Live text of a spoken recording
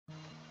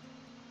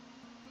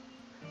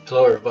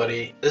Hello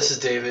everybody, this is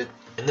David.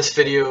 In this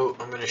video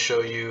I'm going to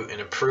show you an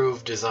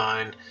improved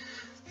design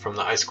from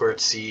the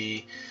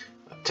I2C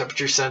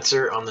temperature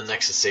sensor on the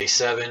Nexys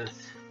A7.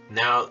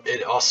 Now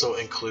it also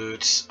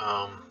includes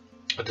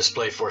a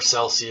display for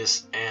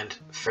Celsius and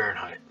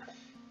Fahrenheit.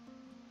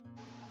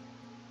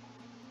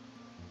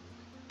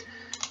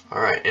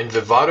 Alright, in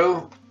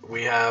Vivado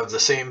we have the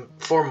same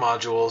four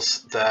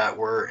modules that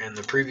were in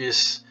the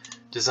previous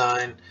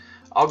design.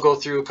 I'll go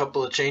through a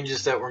couple of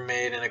changes that were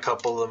made in a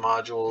couple of the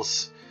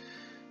modules.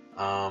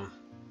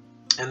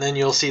 And then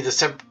you'll see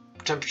the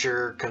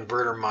temperature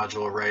converter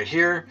module right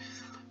here,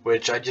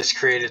 which I just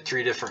created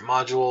three different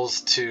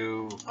modules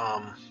to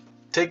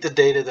take the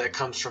data that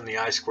comes from the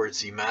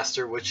I2C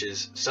master, which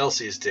is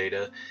Celsius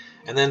data,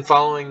 and then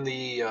following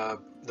the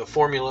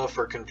formula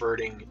for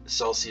converting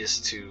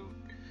Celsius to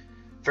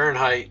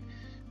Fahrenheit,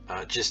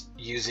 just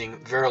using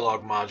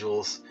Verilog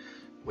modules,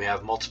 we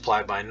have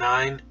multiply by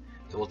 9.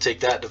 Then we'll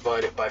take that,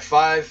 divide it by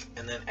 5,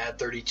 and then add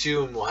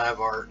 32, and we'll have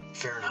our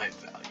Fahrenheit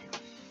value.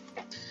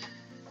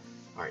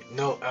 Alright,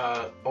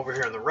 over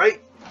here on the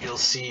right, you'll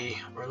see,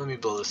 or let me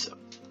blow this up.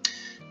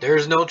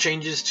 There's no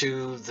changes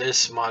to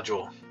this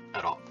module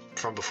at all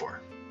from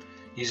before.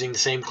 Using the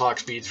same clock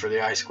speeds for the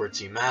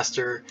I2C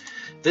master.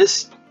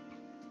 This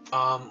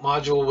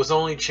module was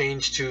only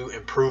changed to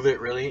improve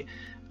it, really.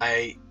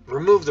 I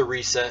removed the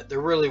reset.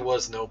 There really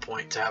was no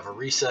point to have a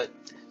reset,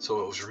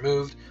 so it was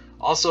removed.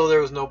 Also, there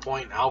was no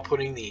point in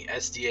outputting the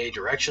SDA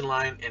direction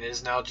line, and it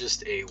is now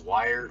just a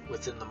wire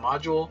within the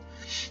module.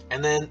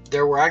 And then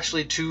there were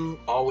actually two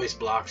always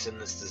blocks in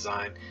this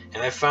design,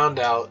 and I found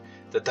out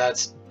that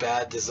that's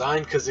bad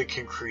design because it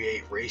can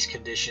create race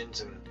conditions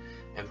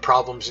and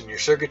problems in your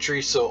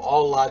circuitry. So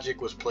all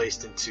logic was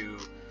placed into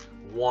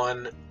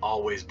one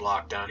always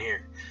block down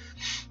here.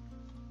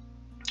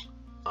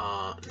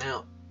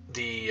 Now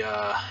the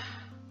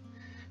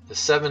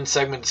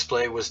 7-segment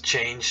display was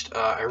changed.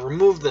 I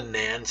removed the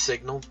NAND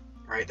signal,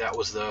 right? That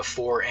was the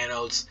 4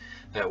 anodes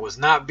that was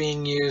not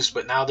being used,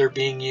 but now they're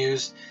being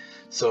used.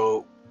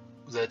 So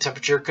the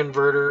temperature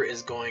converter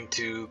is going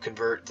to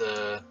convert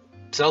the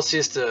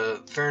Celsius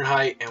to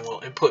Fahrenheit, and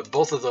we'll input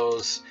both of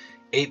those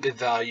 8-bit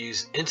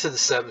values into the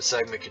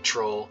 7-segment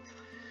control.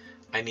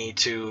 I need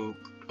to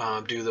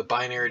do the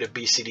binary to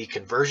BCD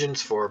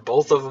conversions for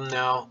both of them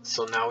now.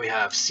 So now we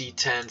have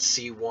C10s,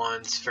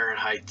 C1s,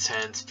 Fahrenheit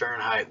 10s,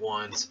 Fahrenheit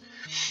 1s,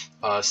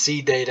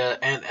 C data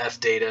and F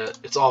data.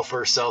 It's all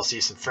for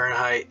Celsius and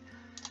Fahrenheit.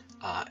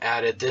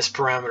 Added this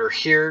parameter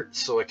here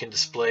so I can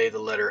display the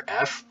letter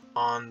F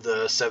on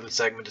the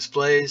 7-segment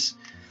displays.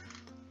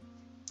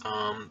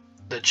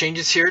 The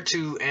changes here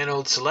to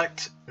anode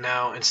select.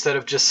 Now instead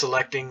of just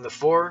selecting the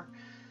 4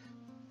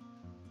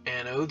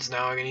 anodes,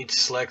 now I need to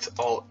select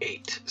all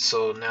 8.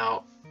 So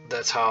now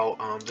that's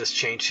how this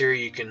changed here.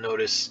 You can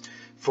notice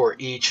for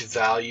each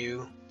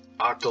value,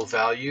 octal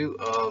value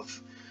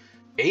of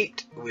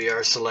 8, we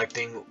are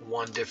selecting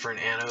one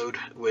different anode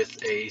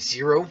with a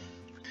 0.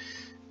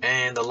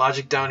 And the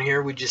logic down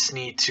here, we just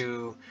need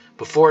to,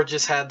 before it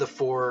just had the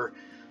 4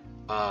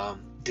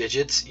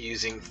 digits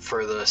using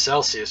for the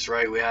Celsius,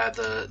 right? We had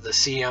the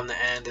C on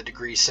the end, the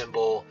degree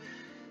symbol,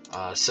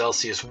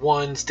 Celsius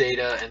 1s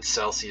data, and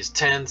Celsius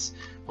 10s.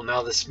 Well,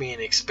 now this is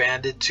being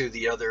expanded to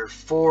the other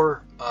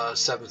 4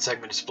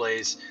 7-segment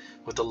displays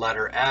with the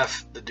letter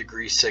F, the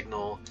degree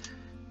signal,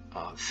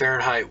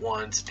 Fahrenheit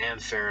 1s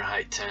and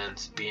Fahrenheit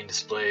 10s being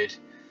displayed.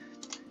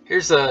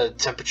 Here's a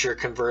temperature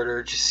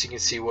converter, just so you can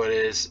see what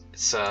it is.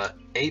 It's a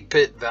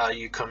 8-bit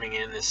value coming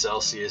in as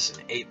Celsius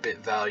and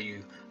 8-bit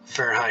value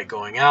Fahrenheit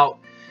going out,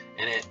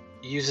 and it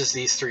uses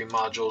these 3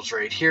 modules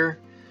right here.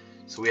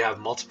 So we have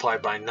multiply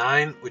by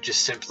 9, which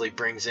just simply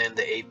brings in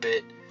the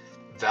 8-bit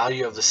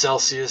value of the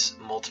Celsius,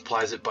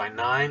 multiplies it by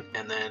 9,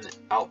 and then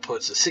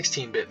outputs a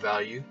 16-bit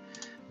value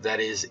that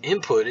is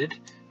inputted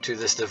to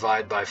this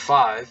divide by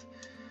 5.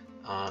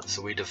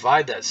 So we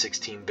divide that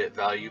 16-bit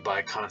value by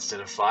a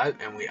constant of 5,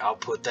 and we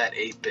output that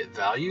 8-bit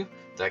value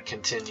that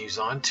continues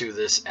on to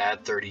this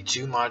add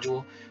 32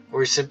 module,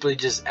 where we simply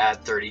just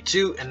add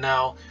 32, and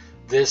now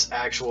this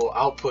actual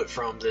output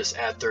from this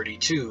add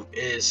 32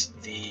 is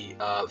the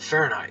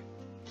Fahrenheit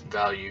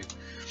value.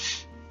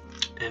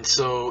 And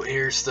so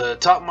here's the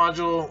top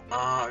module.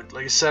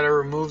 Like I said, I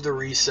removed the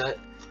reset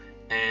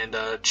and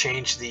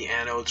changed the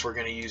anodes. We're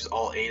going to use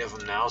all 8 of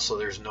them now, so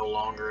there's no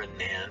longer a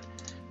NAN,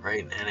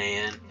 right?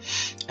 NAN.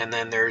 And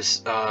then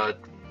there's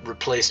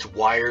replaced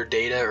wire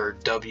data, or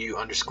W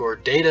underscore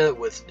data,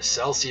 with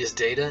Celsius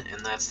data,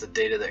 and that's the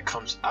data that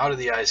comes out of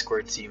the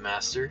I2C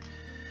master.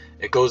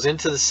 It goes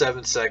into the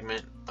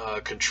 7-segment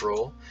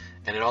control,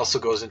 and it also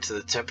goes into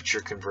the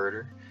temperature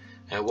converter.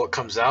 And what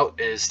comes out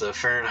is the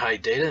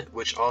Fahrenheit data,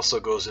 which also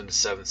goes into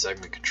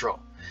 7-segment control.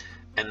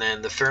 And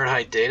then the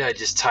Fahrenheit data, I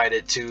just tied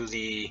it to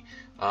the,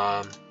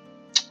 I'm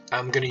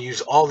going to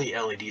use all the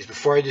LEDs.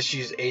 Before I just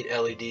used 8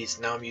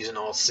 LEDs, now I'm using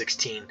all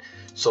 16.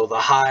 So the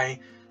high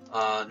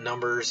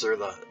numbers, or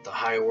the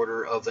high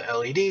order of the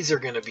LEDs, are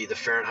going to be the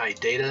Fahrenheit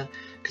data,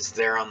 because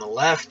they're on the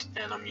left,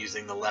 and I'm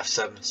using the left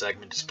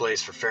 7-segment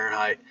displays for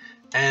Fahrenheit,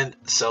 and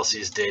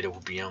Celsius data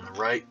will be on the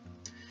right.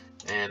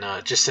 and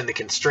just in the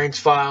constraints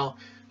file,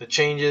 the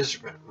changes,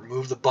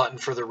 remove the button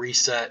for the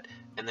reset,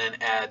 and then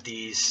add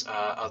these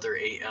other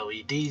 8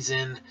 LEDs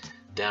in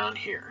down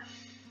here.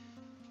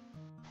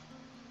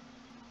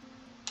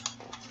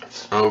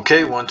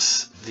 Okay,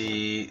 once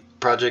the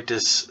project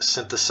is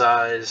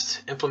synthesized,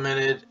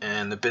 implemented,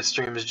 and the bit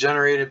stream is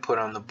generated, put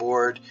on the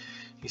board,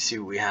 you see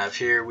what we have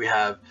here. We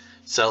have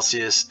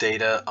Celsius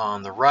data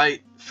on the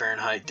right,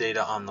 Fahrenheit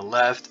data on the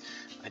left.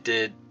 I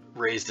did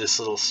raise this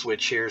little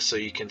switch here so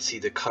you can see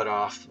the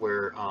cutoff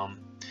where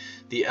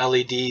the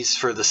LEDs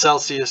for the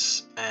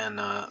Celsius and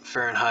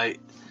Fahrenheit.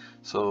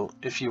 So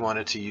if you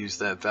wanted to use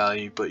that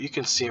value, but you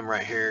can see them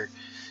right here.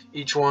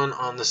 Each one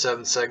on the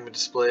 7-segment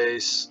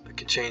displays. I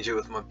can change it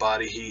with my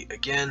body heat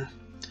again.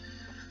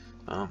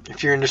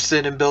 If you're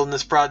interested in building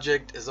this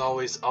project, as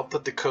always, I'll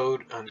put the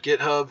code on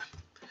GitHub.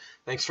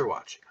 Thanks for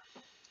watching.